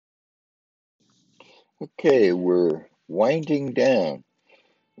Okay, we're winding down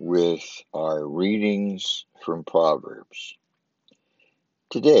with our readings from Proverbs.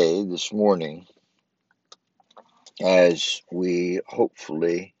 Today, this morning, as we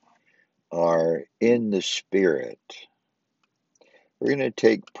hopefully are in the Spirit, we're going to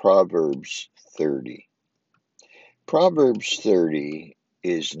take Proverbs 30. Proverbs 30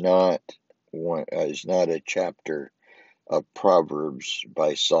 is not a chapter of Proverbs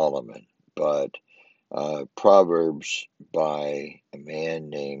by Solomon, but Proverbs by a man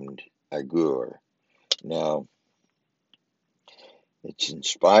named Agur. Now, it's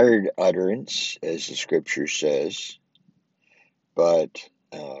inspired utterance, as the scripture says, but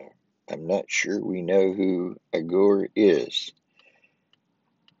I'm not sure we know who Agur is.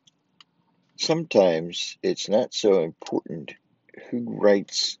 Sometimes it's not so important who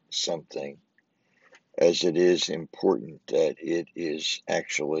writes something as it is important that it is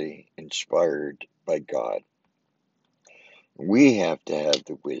actually inspired by God. We have to have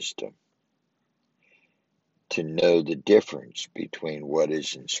the wisdom to know the difference between what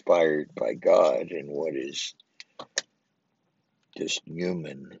is inspired by God and what is just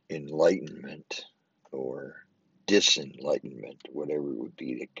human enlightenment or disenlightenment, whatever would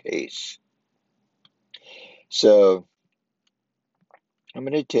be the case. So I'm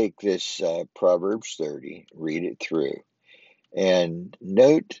going to take this Proverbs 30, read it through, and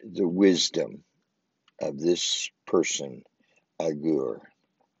note the wisdom of this person, Agur.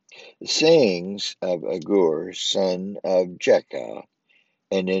 The sayings of Agur, son of Jekah,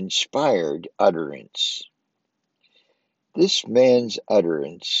 an inspired utterance. This man's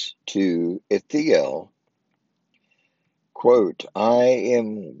utterance to Ithiel, quote, I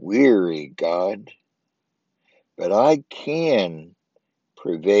am weary, God, but I can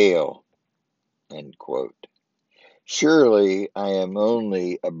prevail, end quote. Surely I am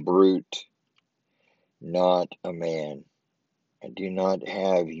only a brute, not a man. I do not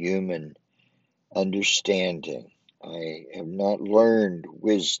have human understanding. I have not learned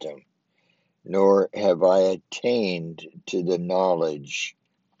wisdom, nor have I attained to the knowledge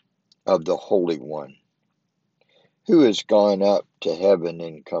of the Holy One. Who has gone up to heaven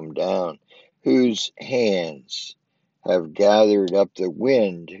and come down? Whose hands have gathered up the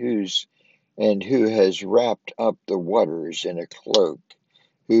wind? Who has wrapped up the waters in a cloak?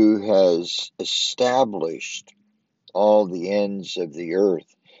 Who has established all the ends of the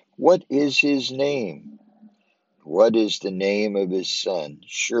earth? What is his name? What is the name of his son?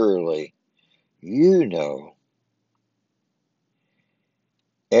 Surely you know.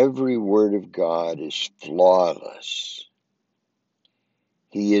 Every word of God is flawless.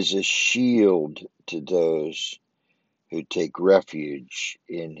 He is a shield to those who take refuge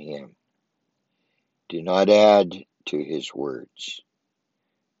in him. Do not add to his words,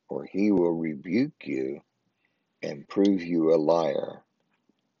 or he will rebuke you and prove you a liar.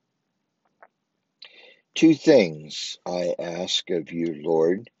 Two things I ask of you,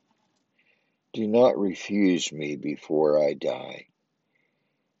 Lord. Do not refuse me before I die.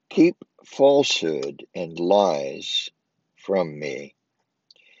 Keep falsehood and lies from me.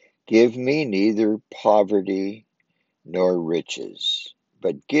 Give me neither poverty nor riches,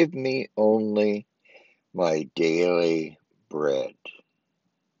 but give me only my daily bread.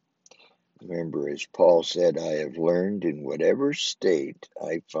 Remember, as Paul said, I have learned in whatever state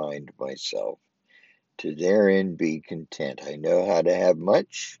I find myself to therein be content. I know how to have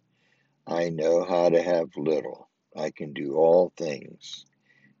much. I know how to have little. I can do all things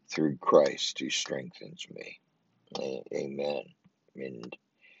through Christ who strengthens me. Amen. And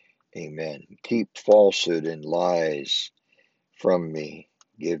amen. Keep falsehood and lies from me.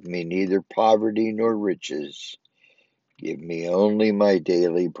 Give me neither poverty nor riches. Give me only my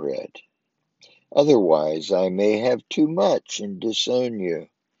daily bread. Otherwise, I may have too much and disown you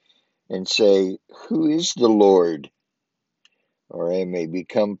and say, who is the Lord? Or I may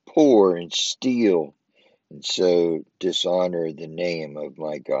become poor and steal and so dishonor the name of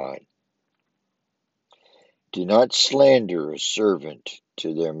my God. Do not slander a servant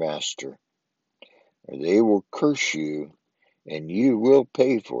to their master, or they will curse you, and you will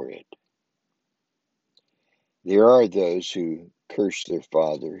pay for it. There are those who curse their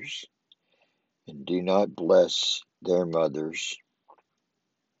fathers and do not bless their mothers,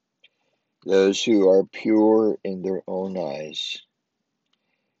 those who are pure in their own eyes,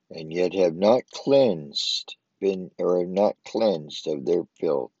 and yet have not not cleansed of their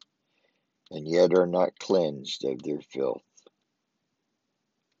filth, and yet are not cleansed of their filth.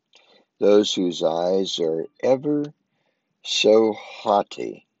 Those whose eyes are ever so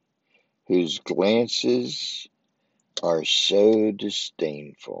haughty, whose glances are so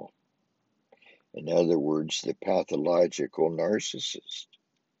disdainful. In other words, the pathological narcissist.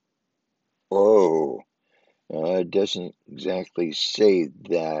 Oh, it doesn't exactly say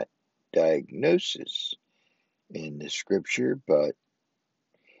that diagnosis in the scripture, but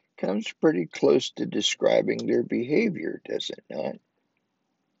comes pretty close to describing their behavior, does it not?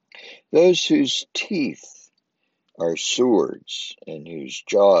 Those whose teeth are swords and whose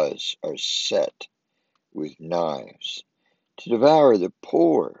jaws are set with knives, to devour the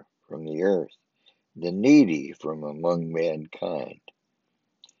poor from the earth, the needy from among mankind.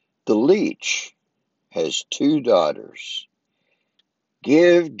 The leech has two daughters.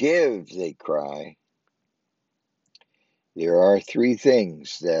 Give, give, they cry. There are three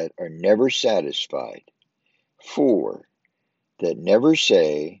things that are never satisfied, four that never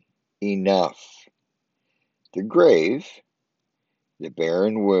say enough: the grave, the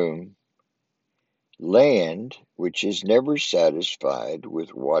barren womb, land which is never satisfied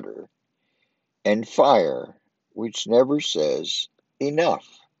with water, and fire which never says enough.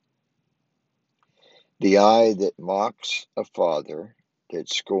 The eye that mocks a father, that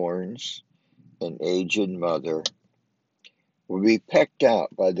scorns an aged mother, will be pecked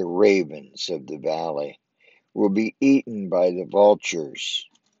out by the ravens of the valley, will be eaten by the vultures.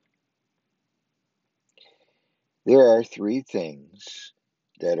 There are three things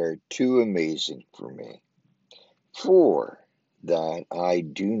that are too amazing for me, four that I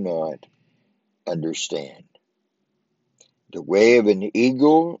do not understand: the way of an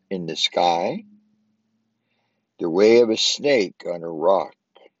eagle in the sky, the way of a snake on a rock,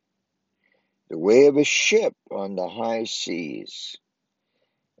 the way of a ship on the high seas,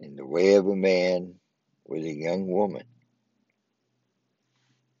 and the way of a man with a young woman.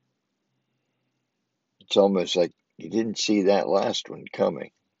 It's almost like you didn't see that last one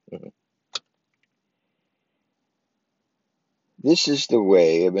coming. This is the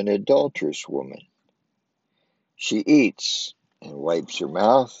way of an adulterous woman. She eats and wipes her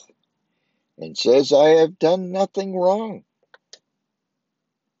mouth and says, I have done nothing wrong.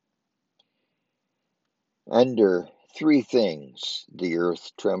 Under three things the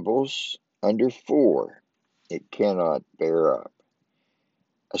earth trembles, under four it cannot bear up: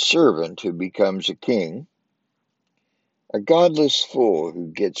 a servant who becomes a king, a godless fool who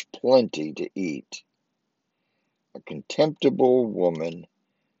gets plenty to eat, a contemptible woman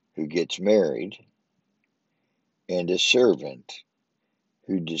who gets married, and a servant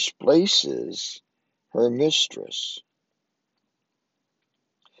who displaces her mistress.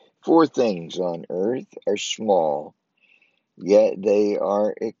 Four things on earth are small, yet they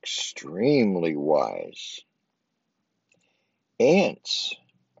are extremely wise. Ants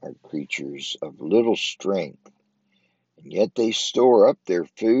are creatures of little strength, and yet they store up their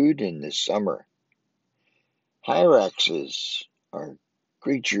food in the summer. Hyraxes are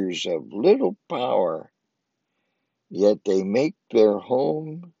creatures of little power, yet they make their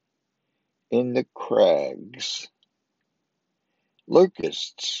home in the crags.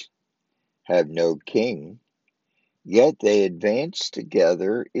 Locusts have no king, yet they advance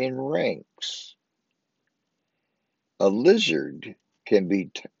together in ranks. A lizard can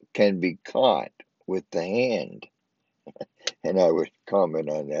be caught with the hand, and I would comment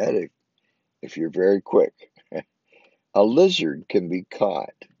on that if you're very quick. A lizard can be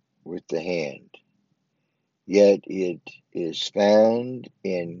caught with the hand, yet it is found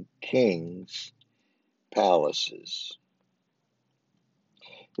in kings' palaces.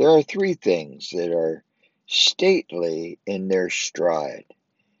 There are three things that are stately in their stride,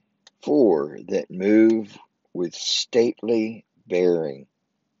 four that move with stately bearing: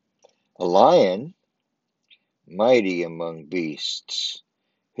 a lion, mighty among beasts,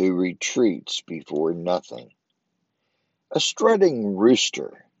 who retreats before nothing; a strutting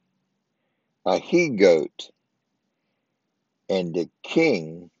rooster, a he-goat, and a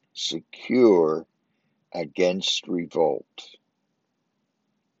king secure against revolt.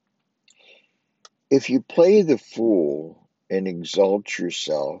 If you play the fool and exalt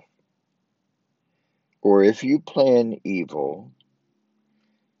yourself, or if you plan evil,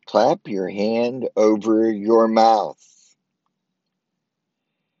 clap your hand over your mouth.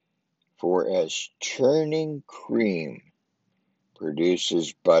 For as churning cream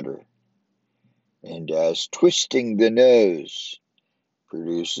produces butter, and as twisting the nose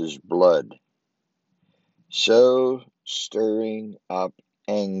produces blood, so stirring up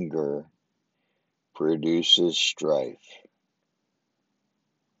anger produces strife.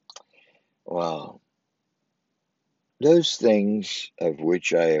 Wow. Those things of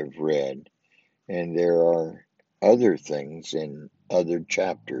which I have read, and there are other things in other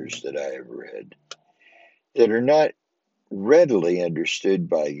chapters that I have read that are not readily understood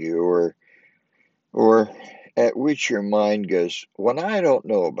by you, or Or at which your mind goes, well, I don't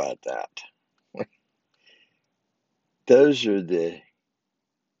know about that. Those are the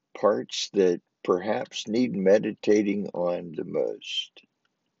parts that perhaps need meditating on the most.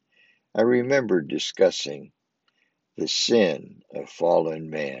 I remember discussing the sin of fallen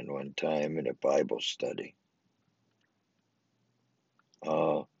man one time in a Bible study.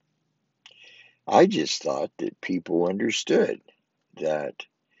 I just thought that people understood that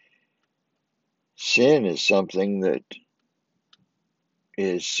sin is something that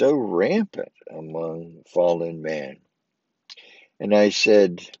is so rampant among fallen man. And I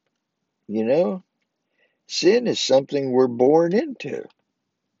said, sin is something we're born into.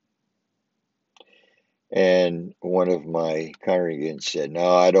 And one of my congregants said,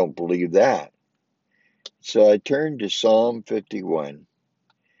 no, I don't believe that. So I turned to Psalm 51,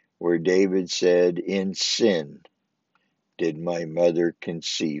 where David said, in sin did my mother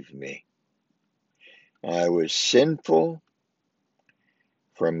conceive me. I was sinful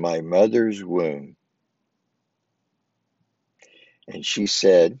from my mother's womb. And she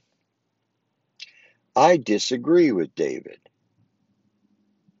said, I disagree with David.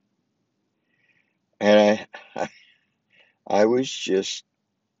 And I was just,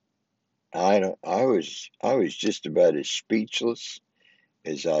 I was just about as speechless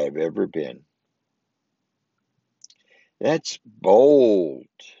as I have ever been. That's bold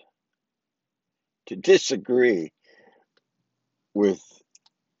to disagree with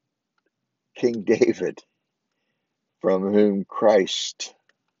King David, from whom Christ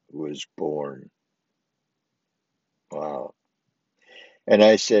was born. Wow. And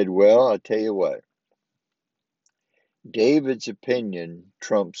I said, well, I'll tell you what, David's opinion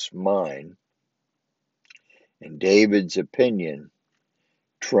trumps mine, and David's opinion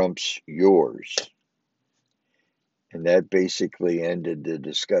trumps yours. And that basically ended the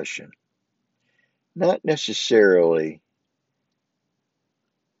discussion. Not necessarily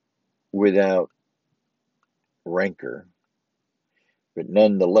without rancor, but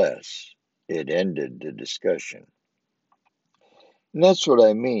nonetheless, it ended the discussion. And that's what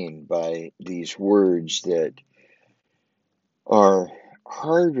I mean by these words that are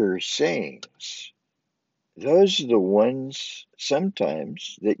harder sayings. Those are the ones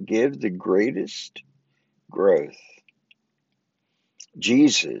sometimes that give the greatest growth.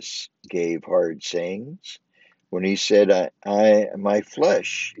 Jesus gave hard sayings when he said, my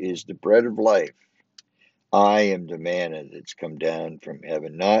flesh is the bread of life. I am the manna that's come down from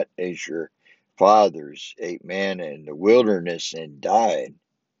heaven, not as your fathers ate manna in the wilderness and died.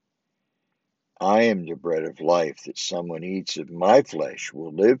 I am the bread of life, that someone eats of my flesh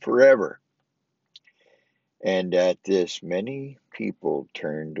will live forever. And at this, many people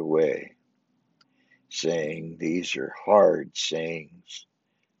turned away, saying, these are hard sayings.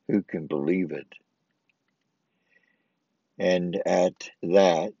 Who can believe it? And at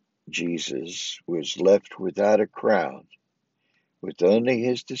that, Jesus was left without a crowd, with only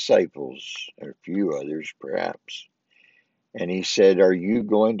his disciples, and a few others perhaps. And he said, are you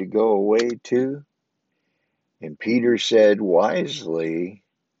going to go away too? And Peter said wisely,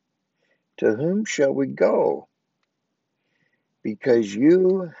 to whom shall we go? Because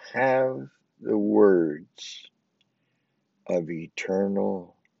you have the words of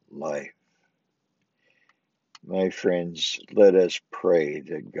eternal life. My friends, let us pray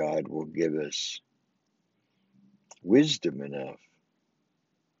that God will give us wisdom enough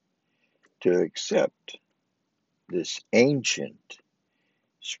to accept this ancient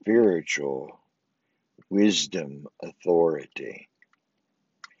spiritual wisdom authority.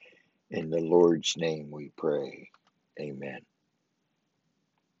 In the Lord's name we pray. Amen.